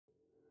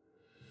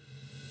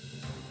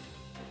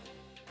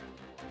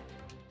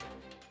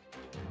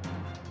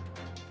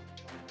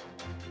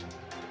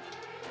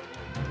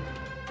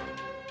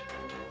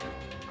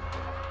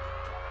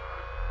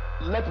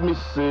let me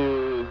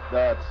say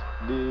that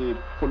the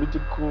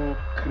political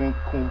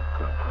crinkle,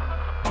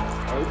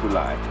 or if you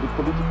like, the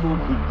political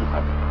higgy.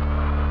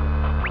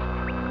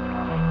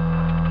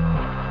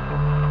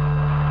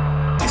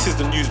 This is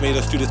the News Made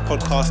Us Do This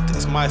podcast.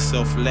 It's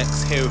myself,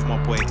 Lex, here with my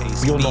boy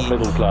Ace. You're not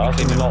middle class,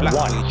 you're not black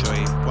white.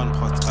 Joy, one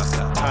podcast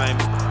at a time,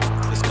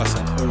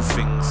 discussing all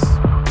things.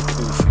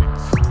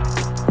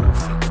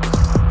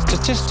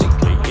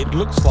 Statistically, it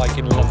looks like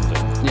in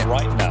London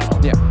right now,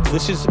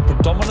 this is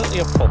predominantly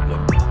a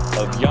problem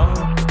of young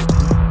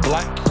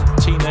black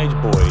teenage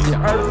boys.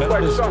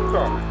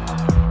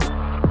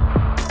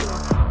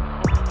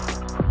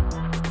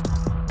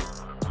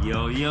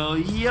 Yo.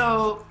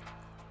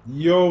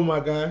 Yo, my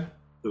guy.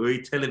 What are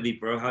you telling me,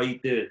 bro? How you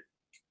doing?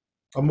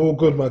 I'm all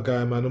good, my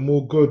guy, man. I'm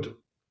all good.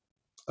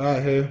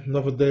 Out here,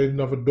 another day,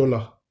 another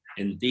dollar.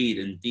 Indeed.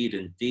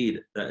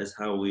 That is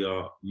how we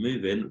are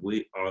moving.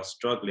 We are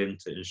struggling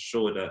to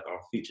ensure that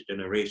our future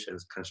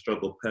generations can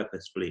struggle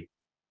purposefully.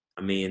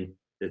 I mean,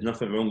 there's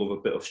nothing wrong with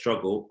a bit of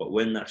struggle, but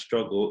when that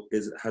struggle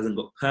hasn't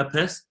got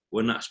purpose,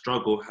 when that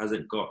struggle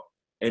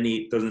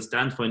doesn't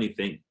stand for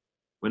anything,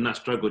 when that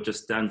struggle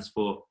just stands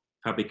for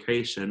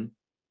fabrication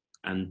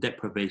and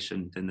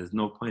deprivation, then there's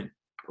no point.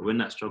 But when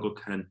that struggle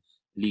can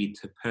lead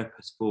to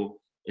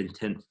purposeful,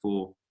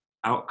 intentful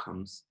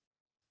outcomes,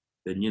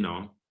 then,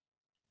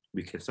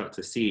 we can start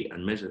to see it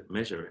and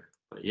measure it.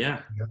 But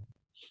yeah.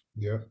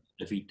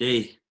 Every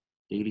day,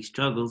 daily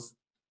struggles.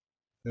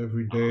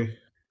 Every day.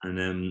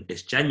 And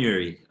it's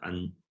January,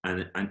 and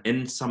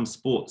in some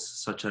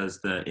sports, such as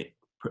like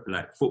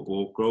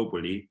football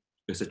globally,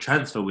 it's a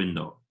transfer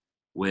window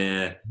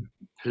where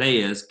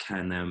players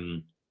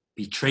can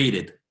be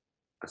traded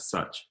as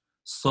such,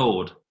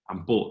 sold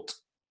and bought,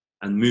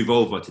 and move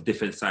over to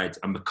different sides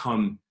and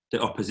become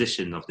the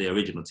opposition of the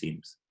original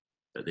teams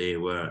that they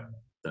were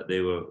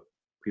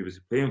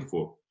previously playing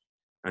for.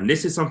 And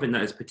this is something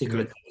that is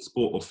particular to the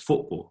sport of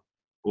football,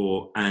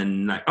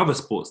 and like other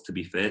sports, to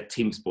be fair,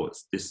 team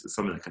sports. This is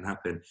something that can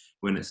happen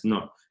when it's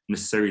not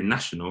necessarily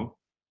national.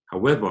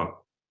 However,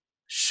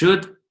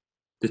 should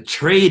the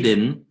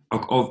trading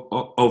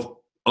of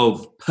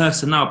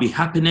personnel be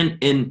happening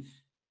in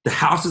the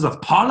Houses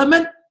of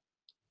Parliament,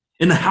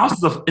 in the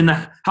House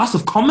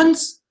of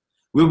Commons,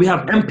 where we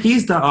have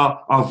MPs that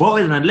are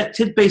voted and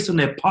elected based on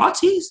their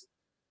parties?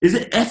 Is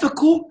it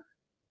ethical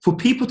for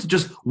people to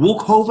just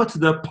walk over to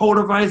the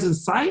polarizing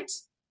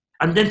sides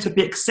and then to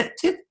be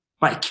accepted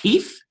by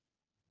Keith?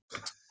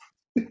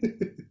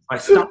 By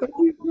Starmer?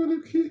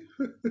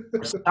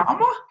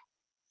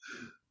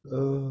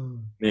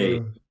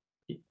 Mate,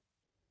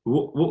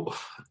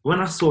 when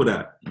I saw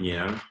that,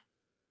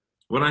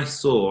 when I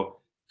saw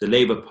the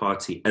Labour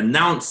Party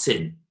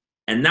announcing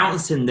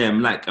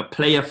them like a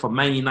player for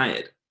Man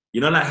United,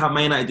 like how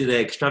Man United did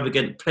their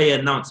extravagant player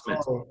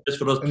announcements just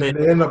for those players.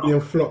 They end up being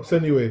flops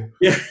anyway.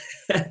 Yeah.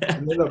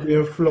 Man.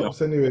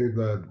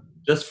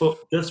 That's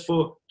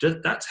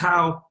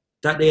how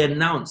that they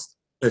announced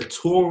a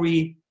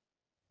Tory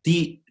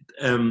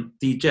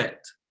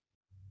deject.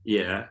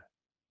 Yeah.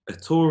 A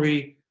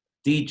Tory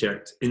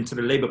deject into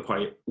the Labour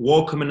Party,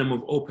 welcoming them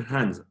with open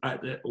hands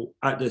at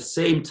the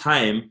same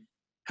time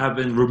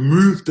having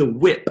removed the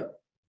whip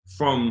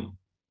from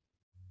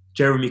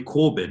Jeremy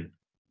Corbyn,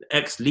 the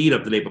ex-leader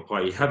of the Labour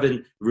Party,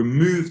 having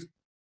removed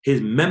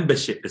his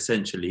membership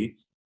essentially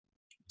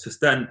to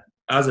stand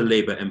as a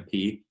Labour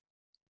MP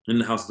in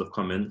the House of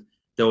Commons.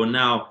 They will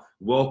now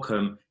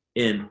welcome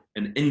in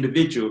an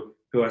individual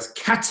who has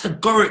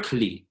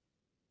categorically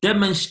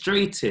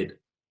demonstrated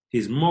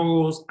his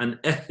morals and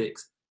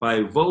ethics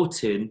by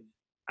voting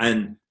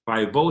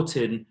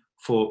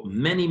for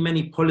many,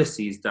 many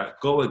policies that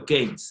go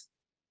against.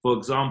 For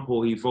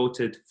example, he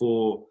voted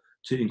to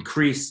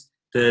increase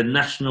the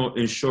national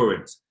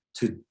insurance,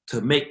 to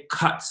make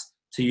cuts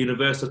to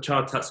universal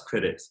child tax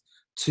credits,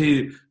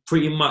 to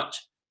pretty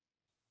much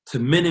to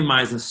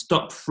minimize and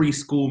stop free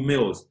school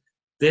meals.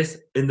 This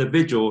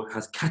individual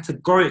has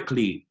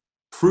categorically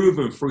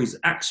proven through his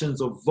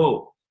actions of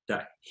vote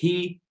that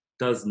he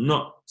does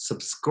not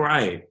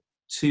subscribe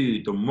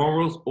to the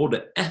morals or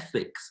the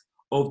ethics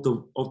of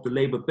the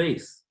Labour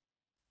base.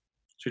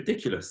 It's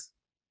ridiculous.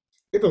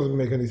 It doesn't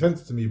make any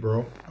sense to me,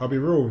 bro. I'll be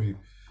real with you.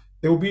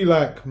 It will be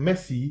like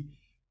Messi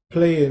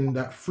playing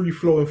that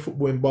free-flowing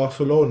football in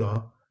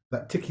Barcelona,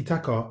 that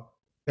tiki-taka,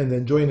 and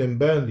then joining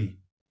Burnley.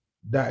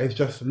 That is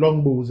just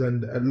long balls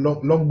and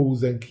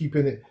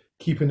keeping it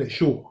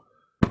short.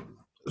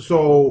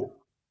 So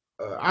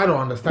I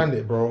don't understand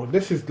it, bro.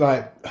 This is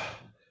like,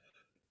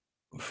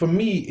 for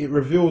me, it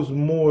reveals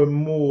more and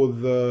more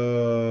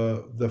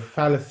the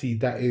fallacy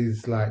that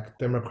is like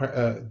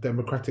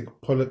democratic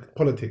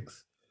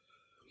politics.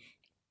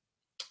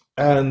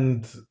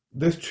 And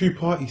this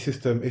two-party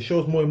system, it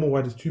shows more and more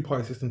why this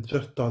two-party system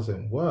just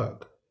doesn't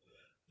work.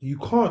 You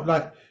can't,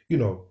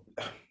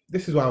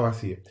 this is how I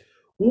see it.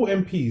 All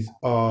MPs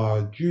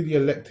are duly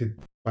elected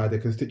by their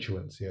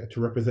constituents, to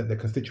represent their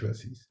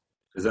constituencies.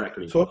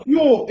 Exactly. So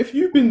if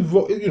you've been,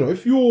 for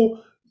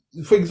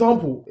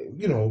example,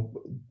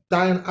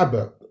 Diane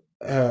Abbott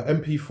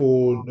MP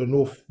for the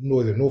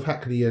North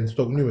Hackney and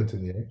Stoke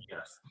Newington, yeah.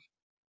 Yes.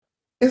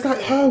 It's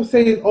like her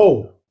saying,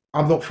 "Oh,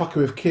 I'm not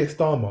fucking with Keir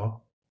Starmer,"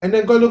 and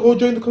then go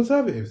join the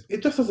Conservatives.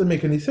 It just doesn't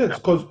make any sense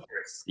because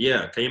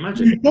Yeah, can you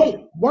imagine?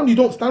 you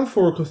don't stand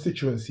for a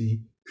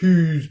constituency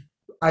whose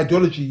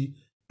ideology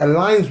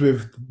aligns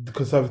with the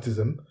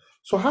conservatism.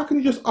 So how can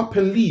you just up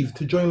and leave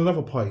to join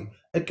another party?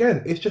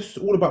 Again, it's just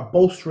all about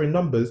bolstering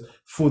numbers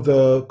for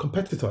the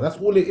competitor. That's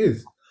all it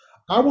is.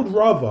 I would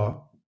rather,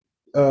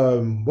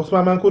 what's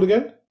my man called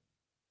again?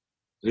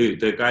 Who?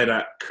 The guy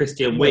that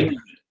Christian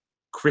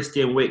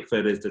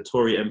Wakeford is the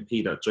Tory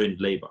MP that joined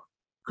Labour.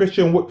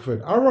 Christian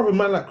Wakeford. I'd rather a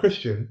man like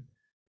Christian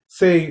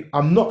say,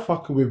 I'm not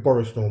fucking with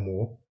Boris no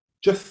more.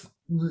 Just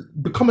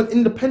become an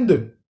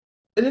independent.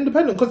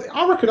 Because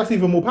I reckon that's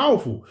even more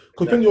powerful.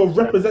 Because then you're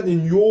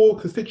representing your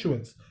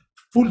constituents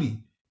fully.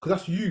 Because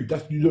that's you.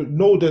 There's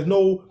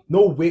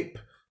no whip,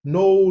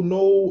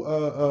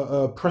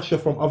 no pressure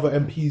from other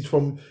MPs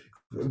from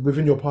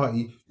within your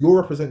party. You're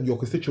representing your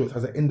constituents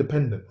as an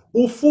independent.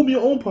 Or form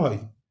your own party.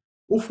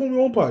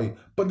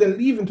 But then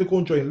leaving to go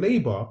and join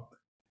Labour,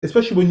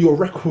 especially when your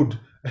record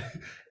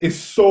is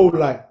so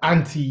like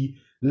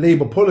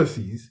anti-Labour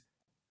policies,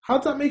 how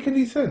does that make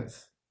any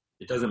sense?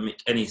 It doesn't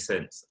make any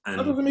sense. And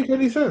that doesn't make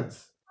any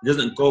sense. It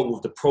doesn't go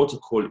with the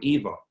protocol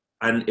either.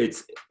 And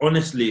it's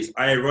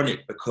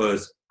ironic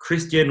because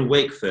Christian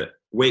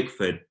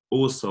Wakeford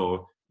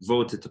also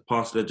voted to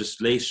pass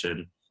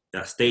legislation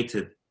that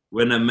stated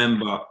when a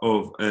member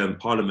of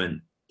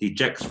Parliament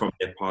dejects from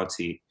their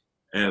party,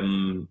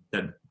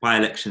 that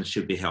by-elections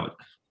should be held.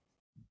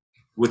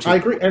 I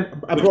agree,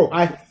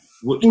 I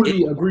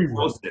fully agree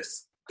with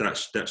this.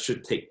 That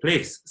should take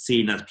place,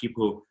 seeing as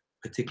people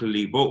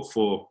particularly vote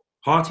for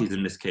parties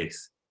in this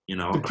case. You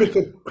know,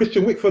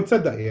 Christian Wakeford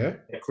said that, yeah.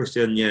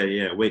 Christian,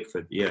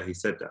 Wakeford, he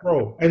said that,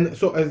 bro. And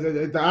so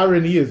the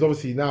irony is,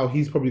 obviously, now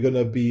he's probably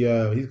gonna be,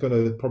 he's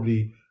gonna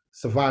probably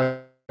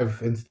survive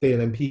and stay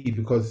an MP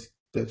because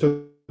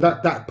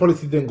that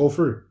policy didn't go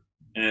through.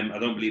 I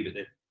don't believe it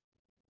did.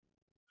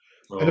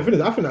 So, and the thing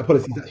is, I think that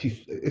policy is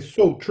actually it's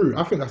so true.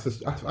 I think that's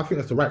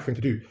the right thing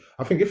to do.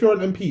 I think if you're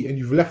an MP and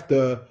you've left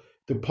the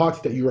party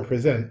that you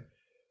represent,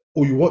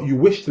 or you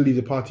wish to leave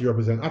the party you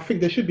represent, I think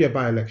there should be a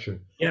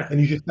by-election. Yeah.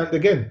 And you should stand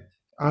again.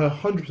 I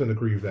 100%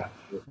 agree with that.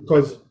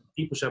 Because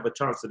people should have a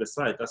chance to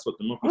decide. That's what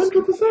democracy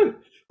 100%.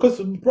 Because,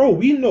 bro,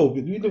 we know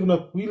we live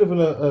in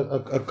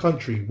a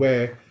country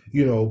where,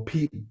 you know,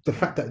 the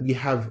fact that we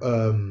have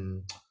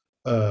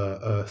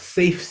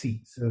safe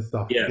seats and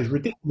stuff is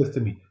ridiculous to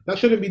me. That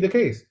shouldn't be the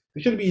case.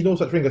 There shouldn't be no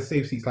such thing as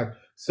safe seats. Like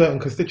certain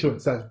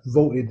constituents that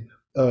voted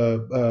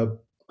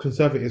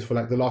Conservatives for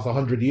like the last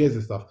 100 years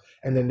and stuff,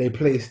 and then they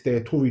place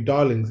their Tory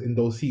darlings in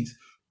those seats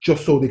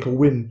just so they can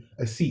win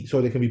a seat,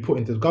 so they can be put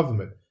into the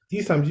government.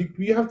 These times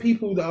you have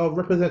people that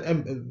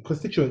represent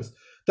constituents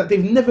that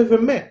they've never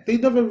even met. They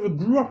never even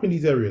grew up in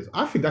these areas.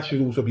 I think that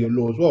should also be a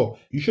law as well.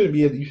 You shouldn't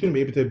be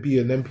able to be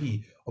an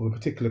MP of a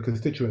particular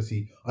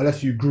constituency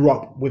unless you grew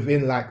up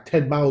within like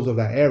 10 miles of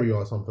that area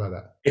or something like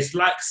that. It's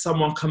like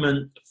someone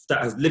coming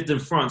that has lived in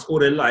France all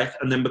their life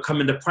and then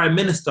becoming the prime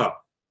minister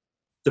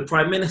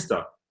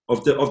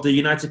of the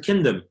United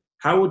Kingdom.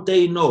 How would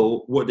they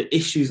know what the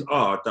issues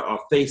are that are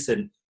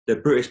facing the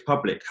British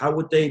public? How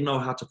would they know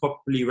how to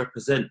properly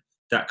represent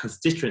that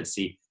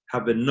constituency,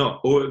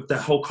 or the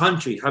whole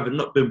country, having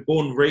not been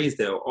born, raised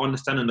there, or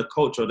understanding the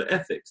culture or the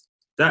ethics?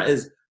 That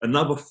is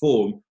another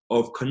form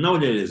of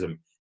colonialism.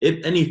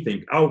 If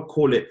anything, I'll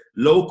call it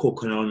local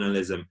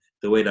colonialism.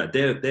 The way that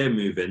they're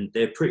moving,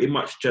 they're pretty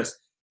much just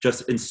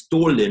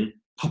installing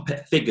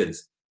puppet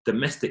figures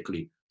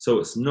domestically. So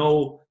it's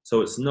no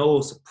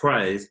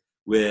surprise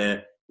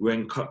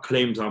when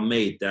claims are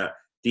made that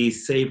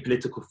these same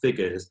political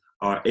figures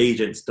are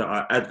agents that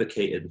are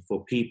advocating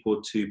for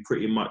people to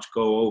pretty much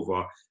go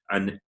over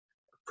and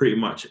pretty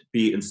much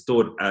be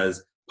installed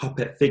as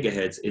puppet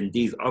figureheads in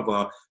these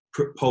other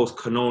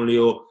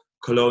post-colonial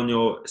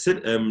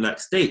like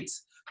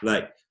states,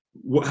 like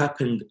what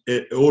happened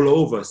all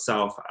over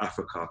South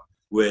Africa,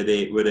 where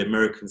the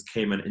Americans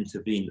came and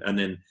intervened, and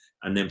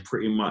then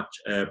pretty much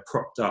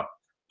propped up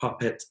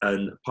puppet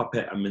and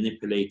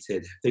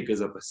manipulated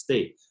figures of a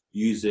state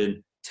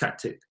using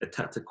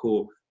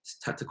tactical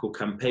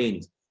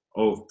campaigns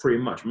of pretty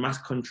much mass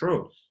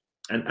control.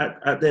 And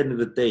at the end of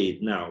the day,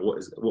 now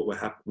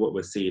what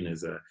we're seeing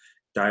is a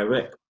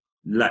direct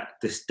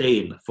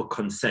disdain for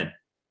consent.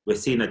 We're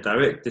seeing a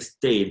direct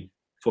disdain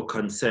for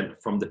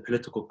consent from the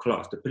political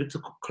class. The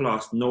political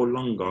class no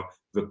longer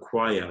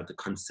require the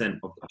consent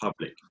of the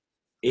public.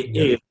 It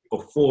is a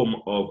form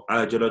of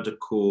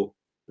ideological,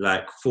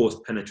 like,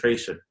 forced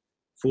penetration,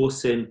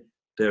 forcing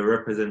the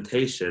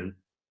representation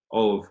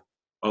of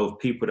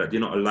people that do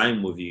not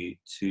align with you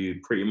to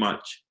pretty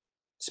much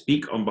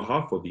speak on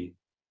behalf of you.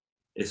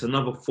 It's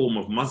another form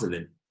of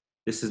muzzling.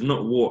 This is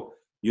not what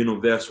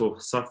universal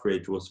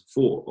suffrage was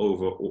fought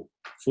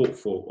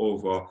for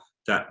over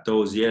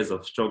those years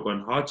of struggle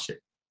and hardship.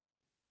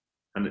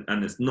 And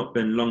it's not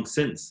been long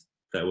since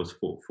that was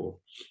fought for.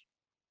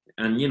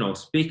 And, you know,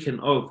 speaking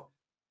of,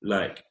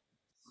 like,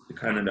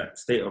 kind of that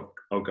state of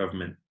our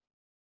government.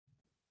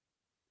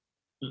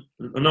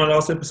 In our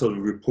last episode,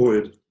 we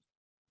reported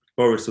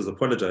Boris was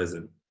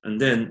apologising, and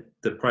then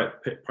the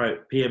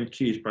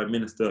PMQ's Prime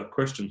Minister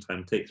question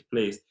time takes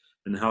place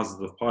in the Houses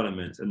of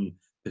Parliament, in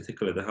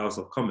particular the House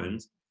of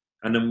Commons,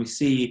 and then we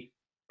see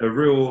a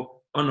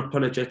real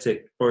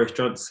unapologetic Boris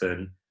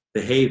Johnson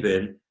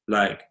behaving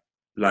like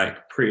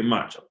pretty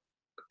much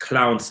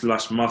clown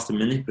 / master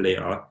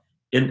manipulator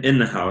in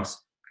the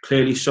House,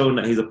 clearly showing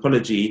that his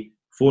apology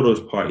for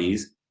those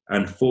parties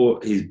and for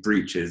his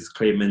breaches,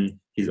 claiming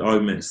his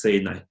argument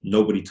saying that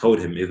nobody told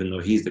him, even though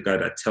he's the guy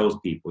that tells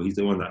people, he's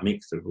the one that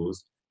makes the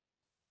rules.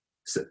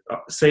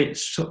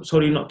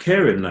 Totally not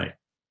caring. Like,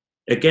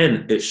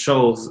 again, it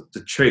shows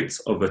the traits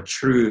of a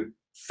true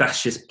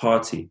fascist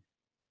party.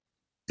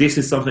 This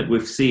is something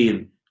we've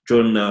seen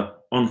during the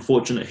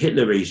unfortunate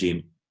Hitler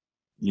regime,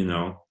 you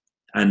know,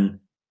 and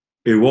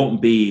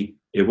we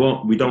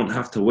don't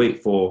have to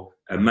wait for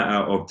a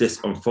matter of this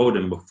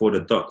unfolding before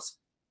the dots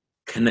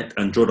connect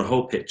and draw the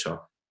whole picture.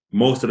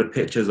 Most of the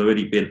picture's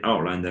already been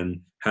outlined and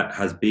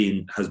has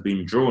been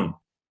drawn.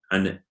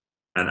 And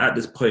at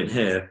this point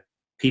here,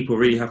 people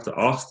really have to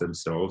ask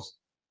themselves,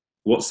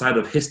 what side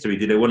of history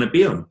do they want to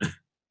be on?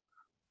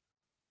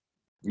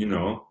 You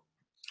know?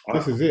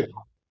 This is it,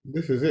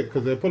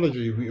 because the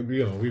apology,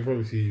 we've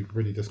obviously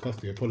really discussed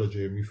the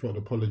apology, and we thought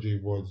the apology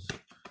was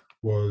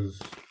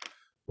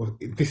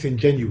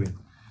disingenuous.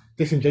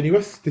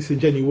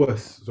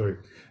 Sorry,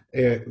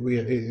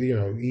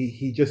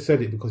 he just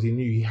said it because he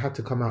knew he had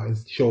to come out and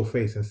show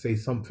face and say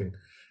something.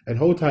 And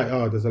hold tight,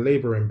 there's a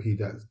Labour MP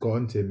that's got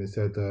onto him and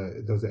said,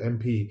 does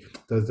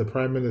the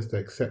Prime Minister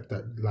accept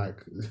that,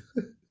 like,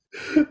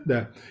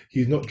 that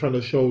he's not trying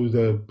to show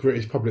the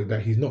British public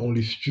that he's not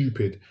only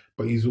stupid,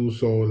 but he's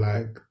also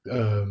like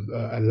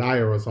a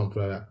liar or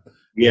something like that.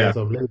 Yeah.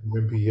 So Labour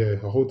MP, yeah,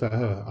 hold tight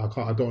her.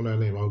 I don't know her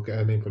name. I'll get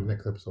her name for the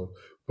next episode.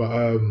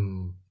 But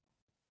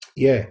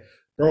yeah,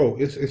 bro,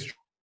 it's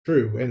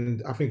true.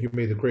 And I think you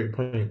made a great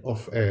point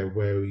off air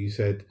where you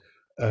said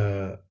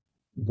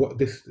what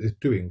this is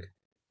doing,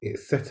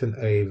 it's setting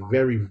a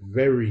very,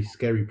 very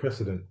scary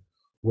precedent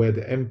where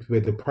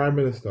the Prime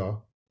Minister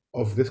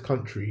of this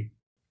country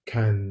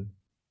can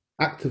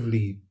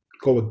actively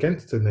go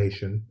against the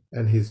nation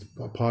and his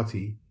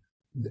party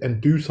and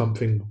do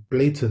something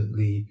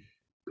blatantly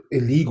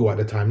illegal at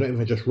the time, not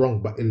even just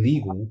wrong, but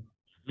illegal,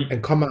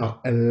 and come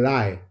out and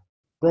lie.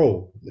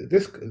 Bro,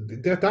 that's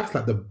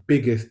like the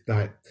biggest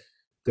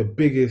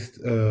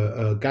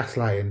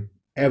gaslighting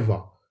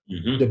ever.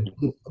 The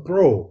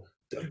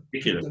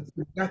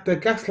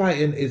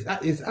gaslighting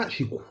is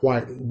actually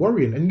quite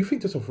worrying. And you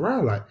think to yourself,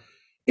 right, like,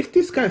 if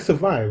this guy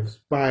survives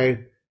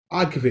by,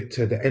 I'll give it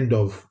to the end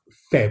of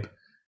Feb.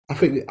 I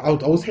think I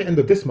was say end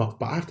of this month,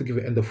 but I have to give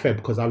it end of Feb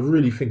because I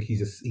really think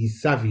he's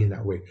savvy in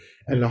that way.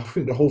 And I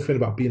think the whole thing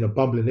about being a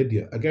bumbling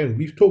idiot, again,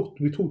 we talked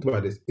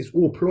about this. It's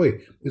all ploy.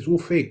 It's all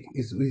fake.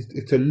 It's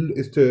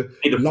to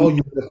lull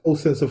you with a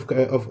false sense of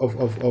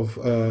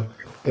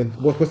and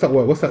what's that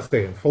word? What's that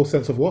saying? False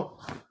sense of what?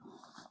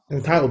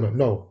 Entitlement?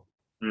 No.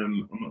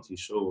 I'm not too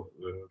sure.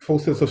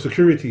 False sense of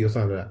security or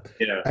something like that.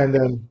 Yeah.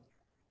 And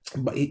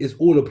but it's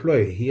all a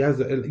ploy. He has,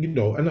 and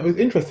it was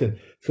interesting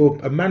for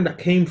a man that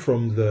came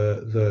from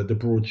the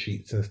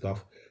broadsheets and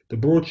stuff. The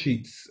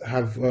broadsheets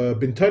have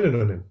been turning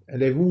on him,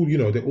 and they've all,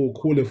 they're all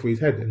calling for his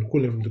head and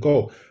calling for him to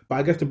go. But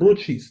I guess the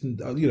broadsheets,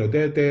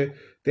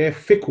 they're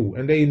fickle,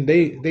 and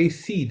they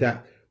see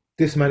that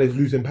this man is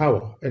losing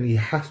power, and he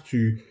has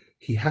to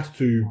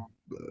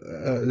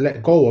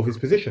let go of his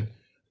position.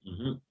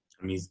 Mm-hmm.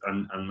 It's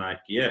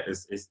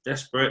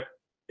desperate.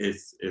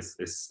 It's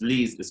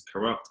sleaze. It's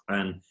corrupt,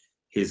 and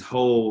his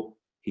whole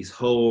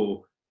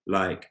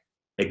like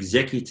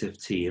executive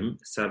team,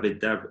 Sajid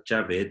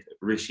Javid,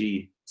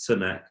 Rishi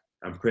Sunak,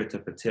 and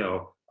Prita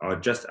Patel are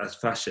just as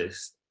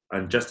fascist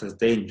and just as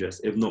dangerous,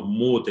 if not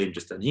more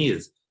dangerous than he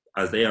is,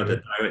 as they are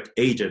the direct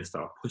agents that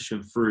are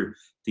pushing through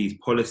these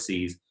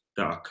policies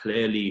that are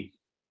clearly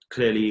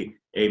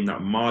aimed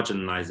at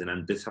marginalizing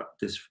and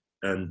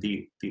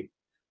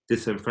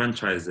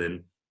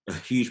disenfranchising a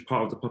huge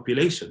part of the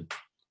population.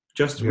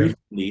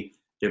 Recently,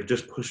 they've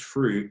just pushed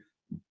through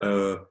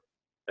a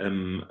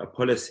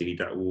policy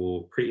that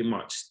will pretty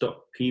much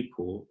stop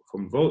people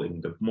from voting,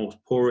 the most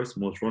poorest,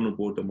 most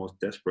vulnerable, the most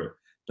desperate,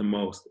 the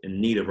most in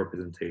need of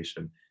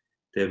representation.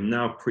 They've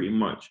now pretty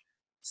much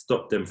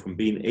stopped them from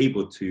being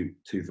able to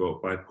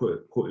vote by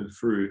putting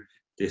through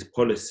this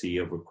policy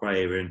of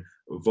requiring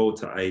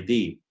voter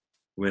ID,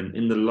 when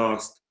in the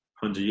last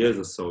 100 years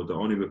or so, there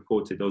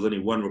was only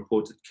one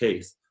reported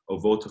case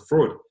of voter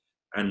fraud.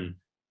 And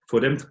for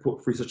them to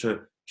put through such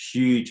a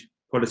huge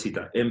policy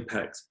that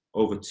impacts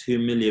over 2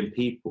 million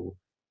people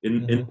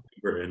in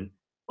Britain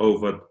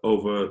over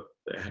a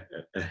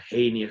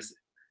heinous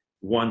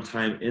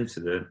one-time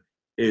incident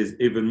is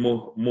even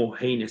more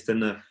heinous than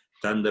the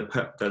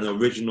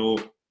original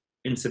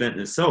incident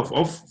itself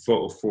of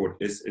voter fraud.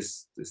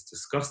 It's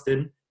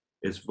disgusting,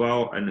 it's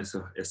vile, and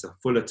it's a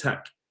full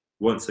attack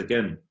once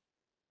again.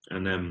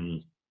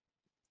 And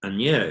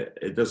yeah,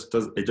 it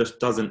just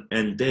doesn't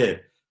end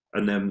there.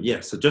 And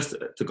yeah, so just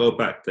to go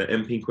back, the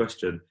MP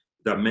question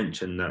that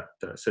mentioned that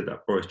said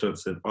that Boris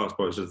Johnson asked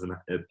Boris Johnson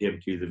at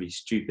PMQs if he's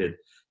stupid,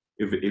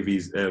 if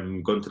he's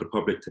gone to the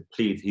public to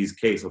plead his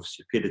case of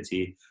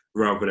stupidity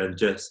rather than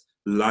just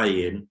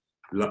lying,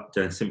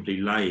 simply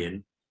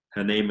lying.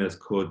 Her name is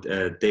called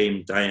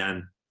Dame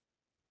Diane.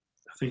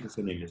 I think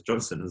her name is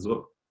Johnson as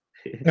well.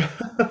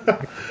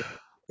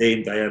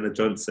 Dame Diana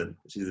Johnson.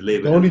 She's a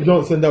Labour. The only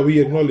Johnson that we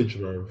acknowledge,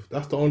 bro.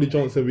 That's the only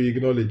Johnson we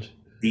acknowledge.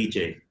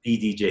 DDJ.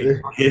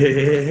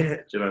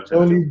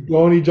 The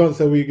only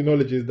Johnson we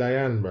acknowledge is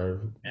Diane, bro.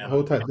 Yeah.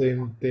 Hold tight,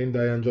 Dame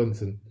Diane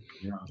Johnson.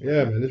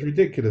 Yeah, man, it's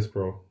ridiculous,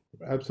 bro.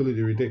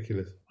 Absolutely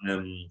ridiculous.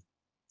 And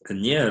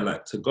yeah,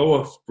 like to go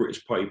off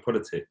British party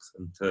politics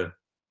and to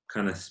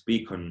kind of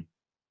speak on,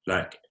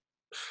 like,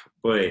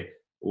 boy,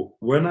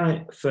 when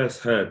I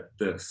first heard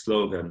the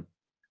slogan,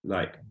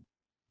 like,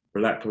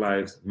 Black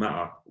Lives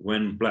Matter,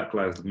 when Black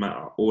Lives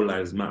Matter, all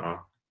lives matter,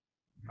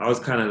 I was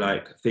kind of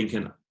like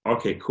thinking,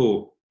 okay,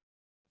 cool.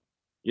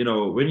 You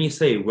know, when you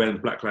say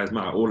when Black Lives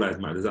Matter, all lives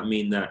matter, does that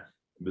mean that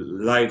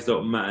lives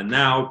don't matter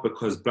now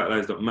because Black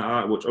lives don't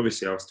matter? Which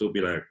obviously I'll still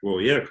be like,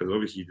 well, yeah, because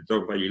obviously you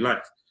don't value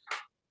life.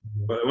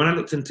 But when I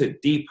looked into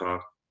it deeper,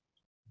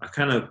 I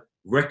kind of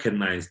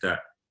recognized that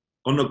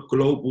on a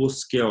global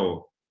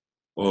scale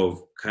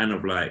of kind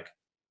of like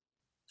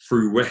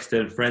through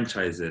Western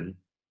franchising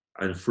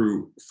and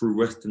through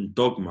Western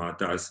dogma,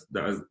 that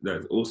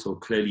is also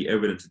clearly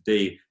evident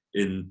today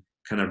in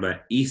kind of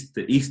like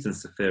the Eastern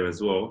sphere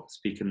as well.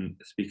 Speaking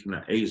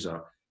like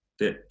Asia,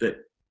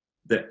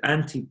 the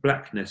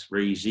anti-blackness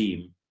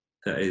regime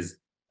that is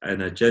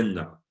an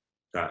agenda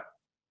that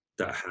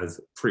has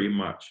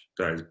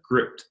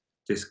gripped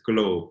this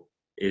globe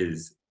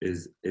is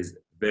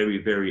very,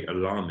 very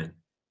alarming,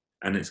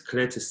 and it's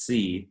clear to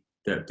see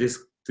that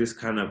this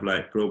kind of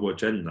like global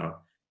agenda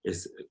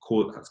has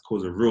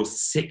caused a real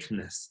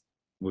sickness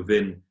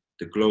within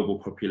the global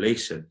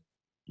population,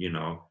 you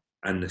know,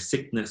 and the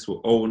sickness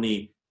will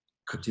only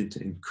continue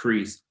to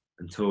increase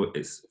until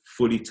it's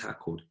fully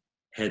tackled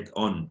head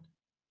on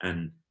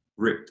and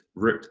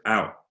ripped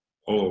out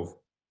of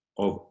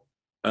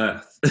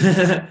Earth,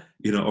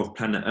 you know, of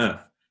planet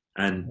Earth.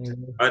 And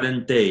at the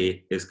end of the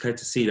day, it's clear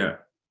to see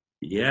that,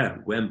 yeah,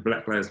 when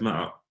Black Lives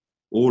Matter,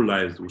 all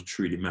lives will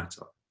truly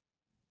matter.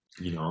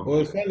 You know.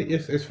 Well, it's funny.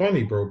 It's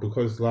funny, bro,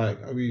 because like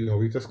you know,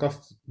 we've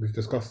discussed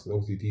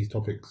obviously these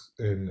topics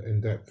in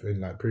depth in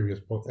like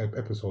previous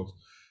episodes,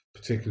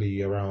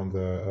 particularly around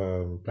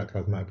the Black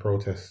Lives Matter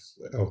protests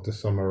of the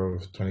summer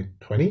of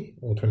 2020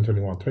 or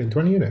 2021,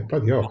 2020, innit?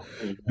 Bloody hell,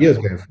 years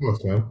getting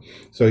fast, man.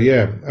 So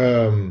yeah,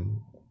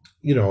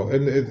 you know,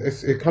 and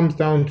it comes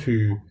down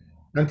to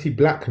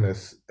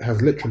anti-blackness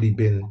has literally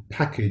been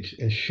packaged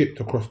and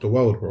shipped across the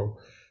world, bro,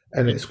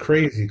 and it's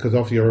crazy because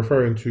obviously you're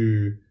referring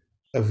to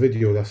a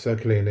video that's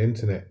circulating the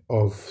internet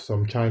of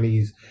some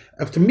Chinese.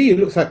 To me, it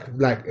looks like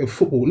a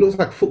football. It looks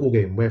like a football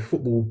game where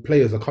football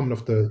players are coming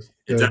off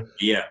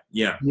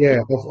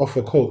off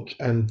a coach,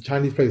 and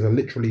Chinese players are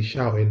literally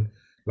shouting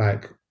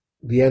like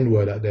the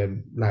N-word at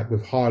them, like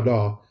with hard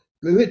R.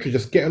 They're literally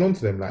just getting onto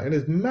them, like, and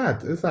it's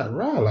mad. It's like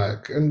rah,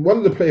 like, and one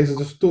of the players has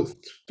just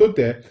stood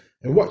there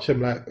and watched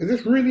him, like, is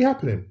this really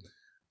happening?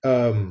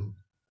 And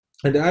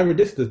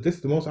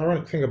the most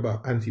ironic thing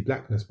about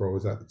anti-blackness, bro,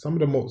 is that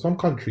some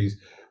countries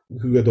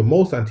who are the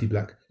most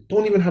anti-black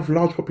don't even have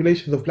large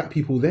populations of black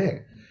people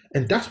there,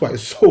 and that's why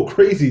it's so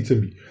crazy to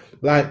me.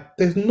 Like,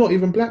 there's not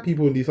even black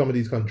people in some of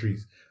these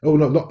countries. Oh,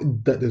 no, not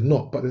that there's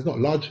not, but there's not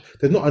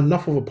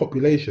enough of a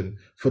population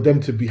for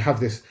them to have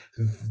this.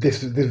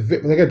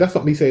 Again, that's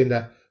not me saying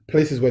that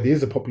places where there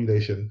is a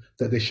population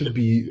that there should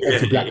be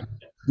anti-black.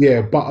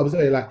 Yeah, but I'm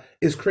saying, like,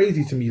 it's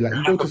crazy to me. Like,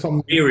 you go to some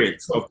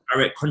experience of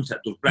direct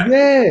contact with black.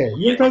 Yeah,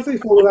 you can say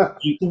so. Like,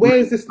 where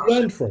is this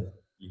learned from?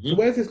 So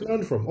where's this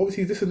learned from?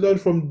 Obviously, this is learned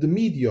from the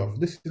media.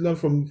 This is learned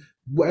from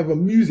whatever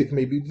music,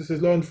 maybe. This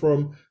is learned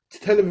from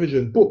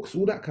television, books,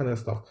 all that kind of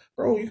stuff.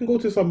 Bro, you can go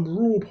to some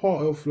rural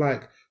part of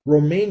like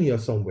Romania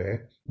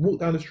somewhere,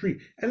 walk down the street,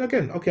 and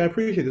again, okay, I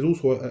appreciate there's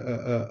also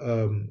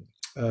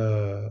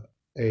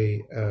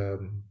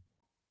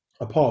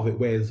a part of it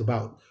where it's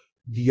about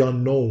the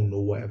unknown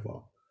or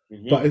whatever.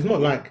 But it's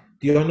not like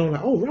the unknown,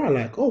 like, oh right,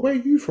 like, oh, where are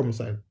you from,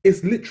 son?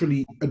 It's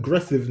literally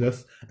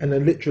aggressiveness and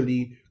then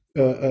literally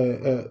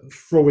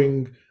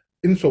throwing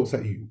insults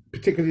at you,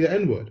 particularly the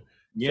N-word.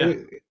 Yeah,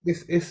 so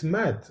it's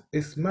mad.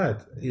 It's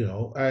mad, you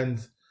know. And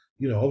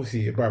you know,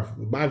 obviously, bruv,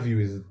 my view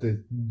is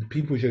that black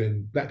people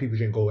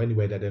shouldn't go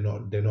anywhere that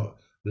they're not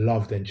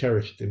loved and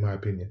cherished, in my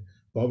opinion.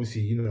 But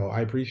obviously, you know,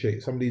 I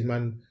appreciate some of these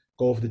men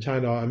go off to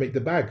China and make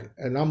the bag,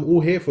 and I'm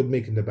all here for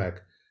making the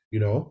bag. You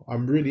know, I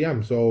really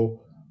am.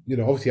 So, you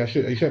know, obviously, I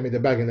shouldn't make the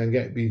bag and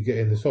then be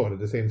getting assaulted at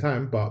the same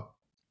time. But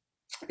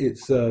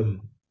it's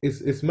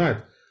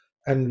mad.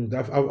 And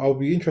I'll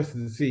be interested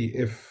to see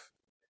if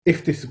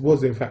this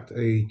was in fact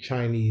a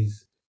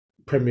Chinese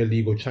Premier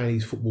League or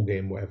Chinese football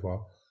game, whatever,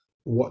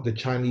 what the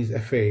Chinese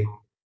FA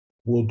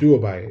will do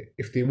about it,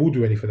 if they will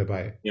do anything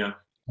about it. Yeah.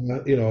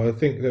 You know, I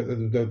think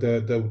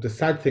the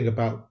sad thing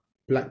about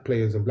black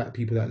players and black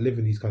people that live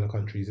in these kind of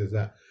countries is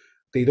that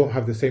they don't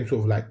have the same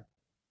sort of like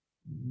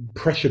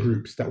pressure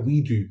groups that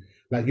we do.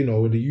 Like, you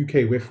know, in the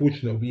UK, we're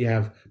fortunate we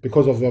have,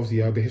 because of obviously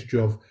the history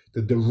of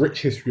the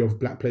rich history of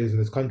black players in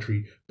this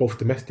country, both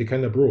domestic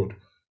and abroad.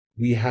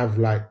 We have,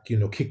 like, you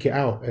know, Kick It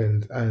Out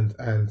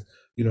and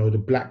you know, the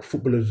Black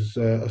Footballers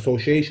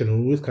Association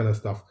and all this kind of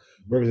stuff.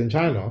 Whereas in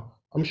China,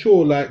 I'm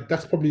sure like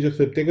that's probably just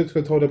they're just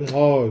gonna tell them,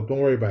 oh, don't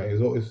worry about it,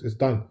 it's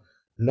done.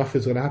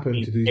 Nothing's gonna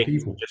happen to these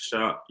people. Just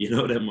shut up, you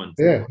know them ones.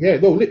 Yeah,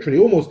 no, literally,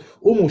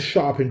 almost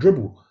shut up and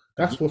dribble.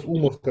 That's what's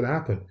almost gonna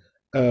happen.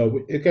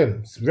 Again,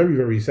 it's very,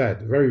 very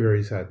sad, very,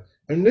 very sad.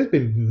 And there's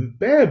been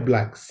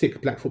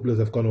sick black footballers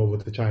have gone over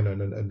to China in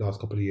the last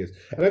couple of years.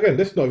 And again,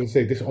 let's not even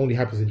say this only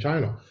happens in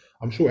China.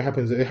 I'm sure it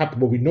happens.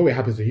 Well, we know it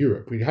happens in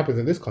Europe. It happens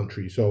in this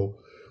country. So,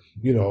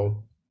 you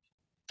know,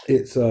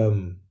 it's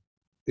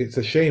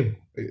a shame.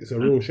 It's a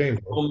real shame.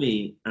 For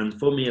me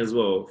as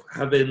well,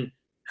 having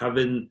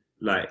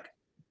like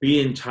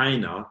being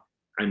China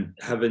and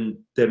having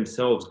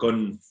themselves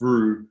having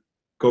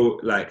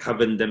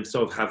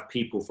themselves have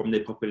people from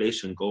their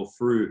population go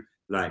through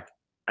like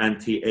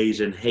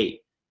anti-Asian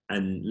hate,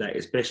 and like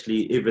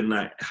especially even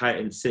like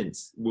heightened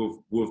since with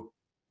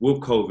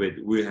COVID,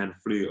 Wuhan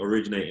flu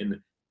originating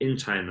in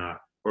China,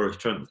 or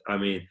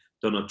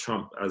Donald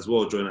Trump as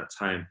well during that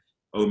time,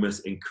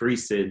 almost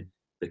increasing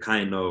the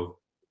kind of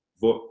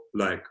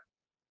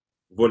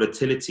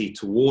volatility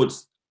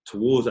towards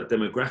that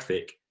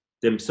demographic,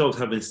 themselves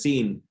having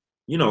seen,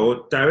 you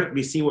know,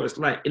 directly see what it's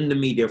like in the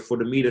media for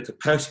the media to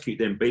persecute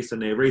them based on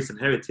their race and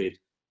heritage,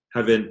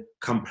 having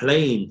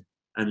complained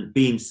and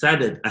being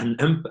saddened and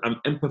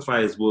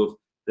empathize with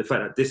the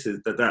fact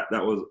that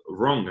that was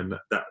wrong, and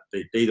that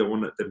they don't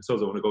want it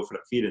themselves, don't want to go for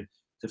that feeling.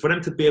 So for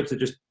them to be able to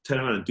just turn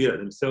around and do that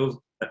themselves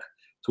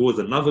towards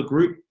another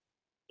group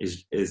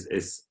is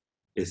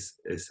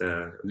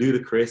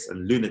ludicrous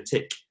and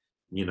lunatic,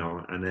 you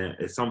know. And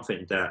it's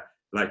something that,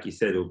 like you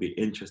said, it will be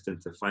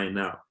interesting to find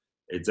out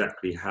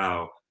exactly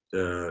how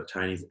the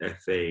Chinese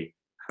FA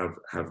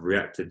have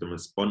reacted and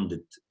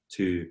responded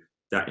to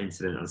that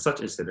incident and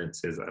such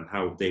incidences, and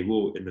how they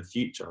will in the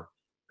future,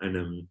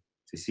 and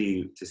to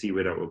see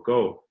where that will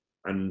go.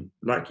 And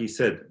like you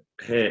said,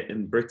 here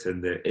in Britain,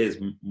 there is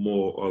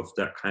more of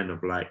that kind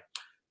of like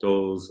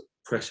those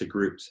pressure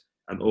groups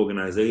and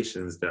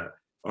organizations that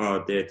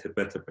are there to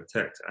better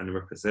protect and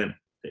represent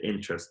the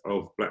interests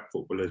of black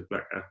footballers,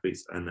 black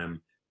athletes, and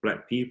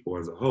black people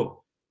as a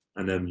whole.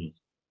 And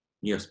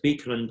you know,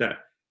 speaking on that,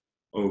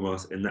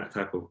 almost in that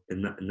type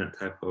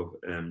of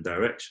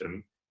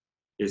direction,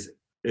 it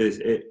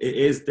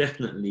is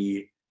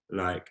definitely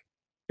like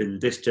in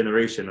this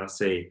generation, I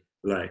say,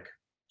 like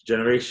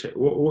generation,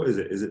 what is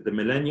it? Is it the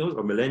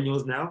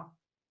millennials now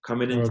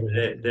coming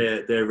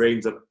into their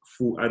reigns of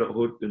full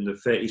adulthood in the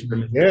 30s?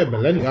 Yeah,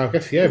 millennials. I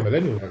guess, yeah,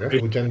 millennials. I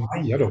guess, or Gen Z.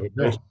 I don't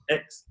know.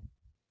 X.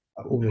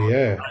 Oh,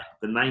 yeah.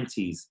 The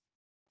 90s,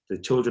 the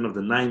children of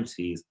the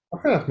 90s. I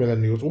think that's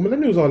millennials. Well,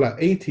 millennials are like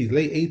 80s,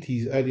 late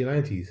 80s, early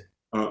 90s.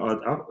 Who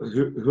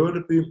are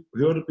the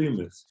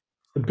boomers?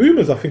 The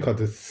boomers, I think, are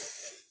the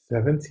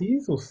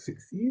 70s or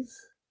 60s.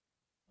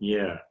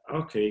 Yeah.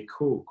 Okay.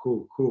 Cool.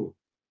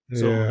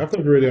 So, yeah, I've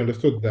never really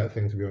understood that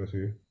thing, to be honest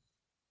with you.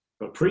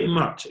 But pretty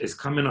much, it's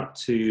coming up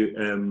to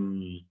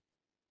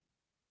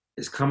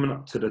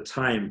the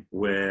time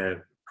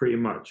where pretty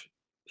much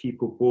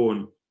people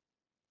born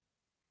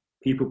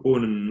in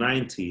the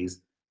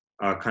 90s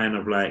are kind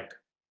of like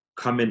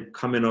coming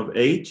of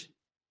age.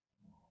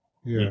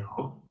 Yeah. You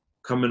know?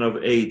 Coming of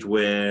age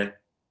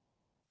where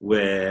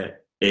the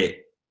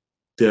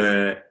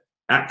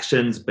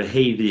actions,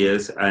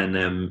 behaviors, and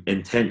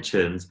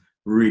intentions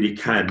really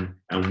can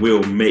and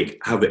will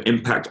have an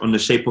impact on the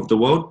shape of the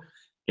world.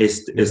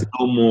 It's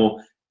no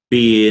more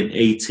being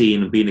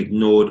 18 and being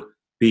ignored,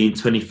 being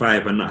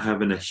 25 and not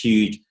having a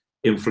huge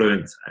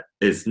influence.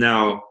 It's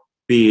now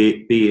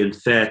being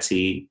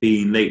 30,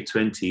 being late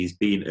 20s,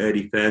 being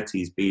early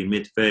 30s, being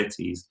mid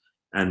 30s,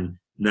 and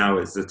now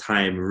it's the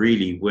time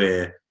really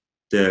where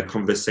the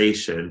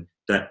conversations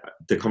that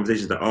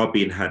are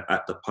being had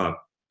at the pub,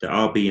 that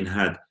are being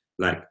had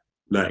like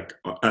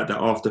at the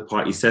after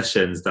party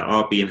sessions, that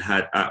are being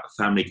had at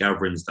family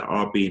gatherings, that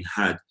are being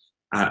had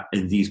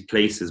in these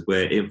places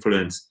where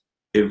influence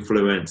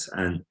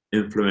and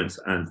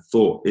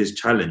thought is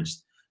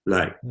challenged.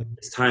 Like,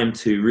 it's time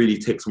to really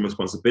take some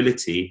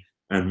responsibility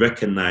and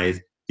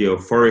recognize the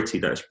authority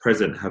that is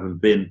present, having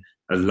been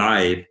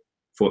alive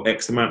for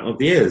X amount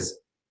of years,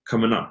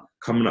 coming up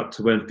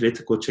to when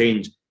political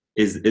change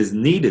is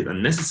needed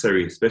and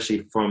necessary, especially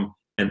from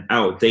an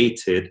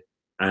outdated,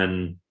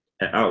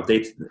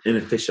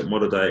 inefficient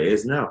model that it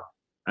is now.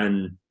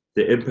 And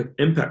the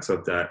impacts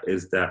of that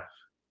is that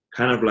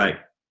kind of like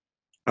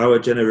our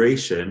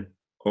generation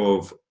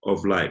of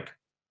black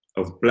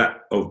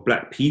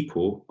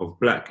people, of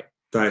black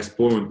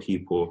diasporan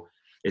people,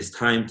 it's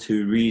time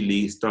to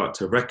really start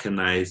to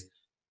recognize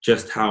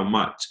just how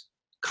much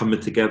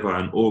coming together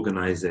and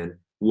organizing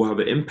will have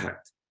an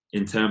impact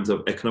in terms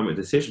of economic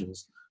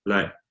decisions.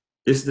 Like,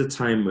 this is the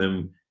time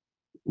when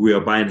we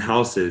are buying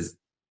houses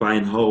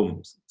buying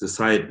homes,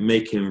 decide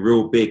making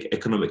real big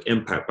economic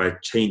impact by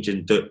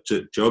changing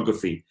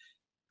geography,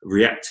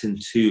 reacting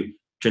to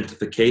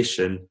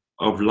gentrification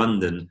of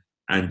London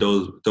and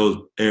those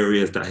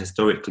areas that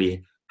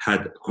historically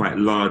had quite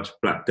large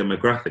black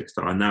demographics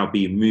that are now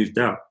being moved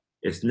out.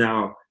 It's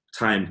now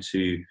time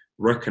to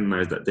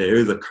recognize that there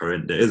is a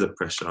current, there is a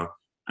pressure,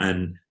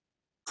 and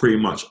pretty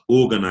much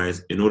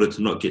organize in order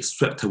to not get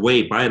swept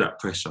away by that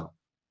pressure.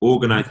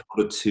 Organize in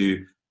order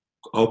to,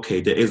 okay,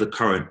 there is a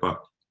current,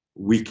 but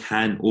we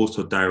can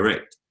also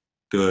direct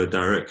the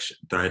direction,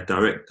 direct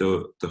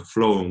the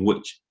flow in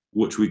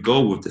which we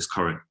go with this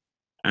current.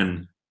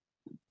 And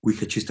we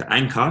could choose to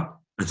anchor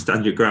and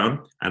stand your ground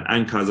and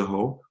anchor as a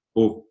whole,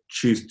 or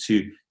choose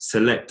to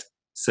select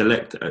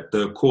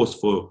the course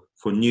for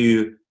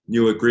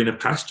newer, greener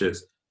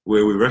pastures,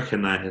 where we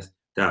recognize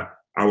that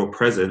our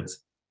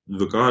presence,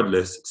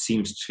 regardless,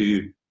 seems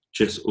to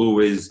just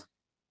always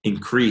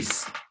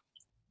increase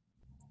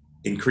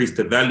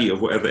the value of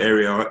whatever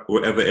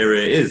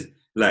area it is.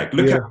 Like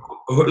look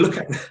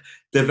at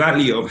the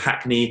value of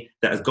Hackney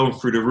that has gone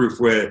through the roof,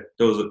 where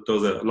there was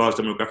a large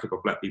demographic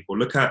of black people.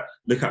 Look at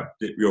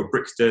your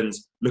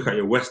Brixtons, look at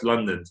your West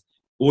Londons.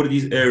 All of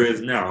these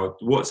areas now,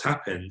 what's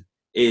happened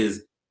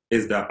is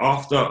that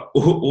after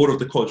all of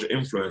the cultural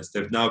influence,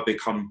 they've now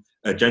become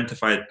a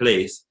gentrified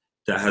place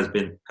that has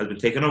been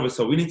taken over.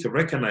 So we need to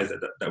recognize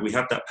that we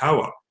have that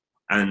power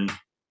and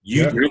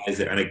utilize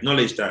it and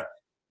acknowledge that,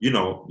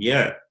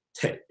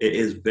 it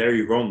is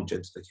very wrong,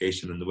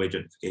 gentrification and the way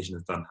gentrification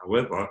is done.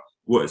 However,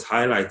 what it's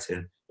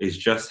highlighting is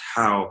just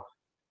how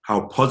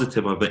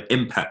positive of an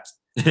impact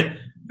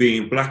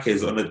being black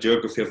is on the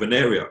geography of an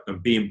area,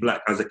 and being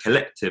black as a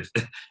collective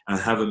and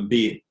having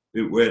been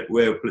where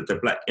the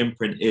black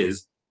imprint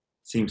is,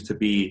 seems to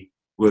be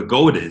where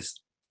gold is.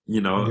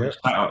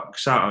 Shout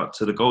out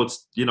to the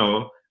golds,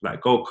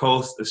 like Gold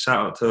Coast.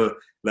 Shout out to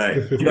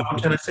what I'm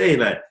trying to say.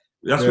 Like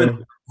that's where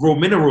raw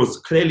minerals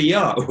clearly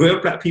are. Where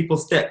black people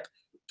step,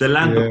 the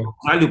land of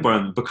value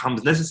burn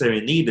becomes necessary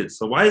and needed.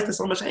 So why is there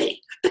so much hate?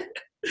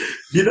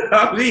 You know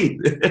what I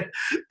mean?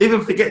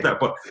 Even forget that,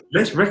 but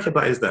let's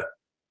recognize that.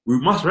 We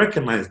must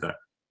recognize that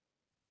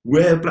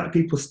where black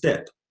people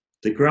step,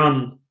 the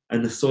ground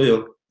and the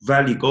soil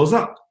value goes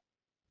up.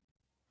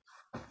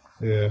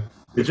 Yeah,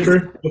 it's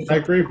true. I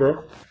agree,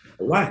 bro.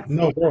 Why?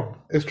 No, bro,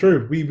 it's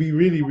true. We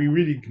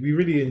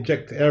really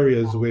inject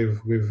areas with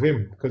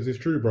him, because it's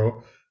true,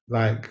 bro.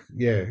 Like,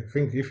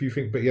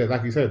 but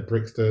like you said,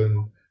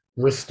 Brixton,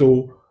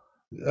 Bristol,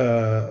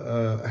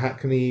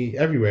 Hackney,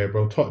 everywhere,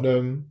 bro.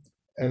 Tottenham,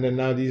 and then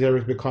now these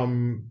areas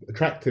become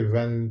attractive,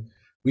 and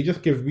we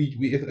just give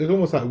it's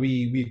almost like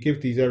we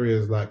give these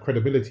areas like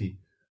credibility.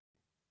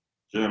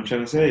 You know what I'm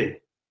trying to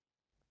say?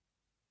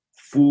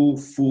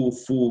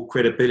 Full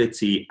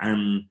credibility,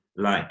 and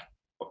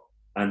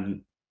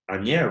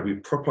we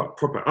prop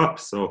it up.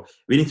 So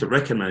we need to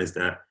recognize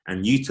that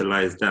and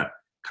utilize that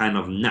kind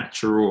of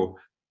natural,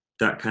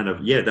 that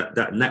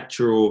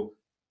natural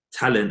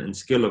talent and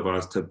skill of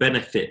ours to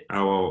benefit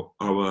our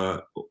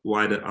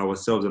wider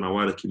ourselves and our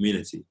wider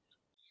community.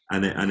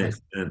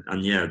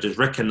 Just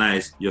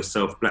recognize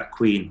yourself, Black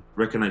Queen.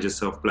 Recognize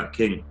yourself, Black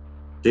King.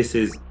 This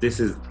is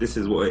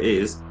what it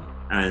is,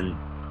 and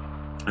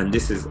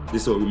this is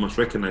what we must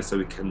recognize, so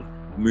we can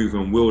move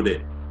and wield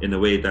it in a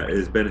way that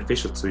is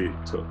beneficial to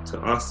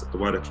us, the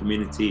wider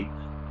community,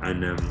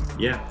 and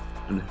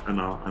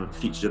our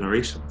future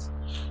generations.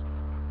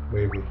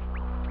 Maybe.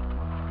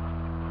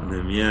 And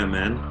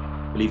man,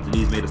 believe the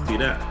news made us do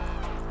that.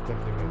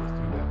 Definitely made us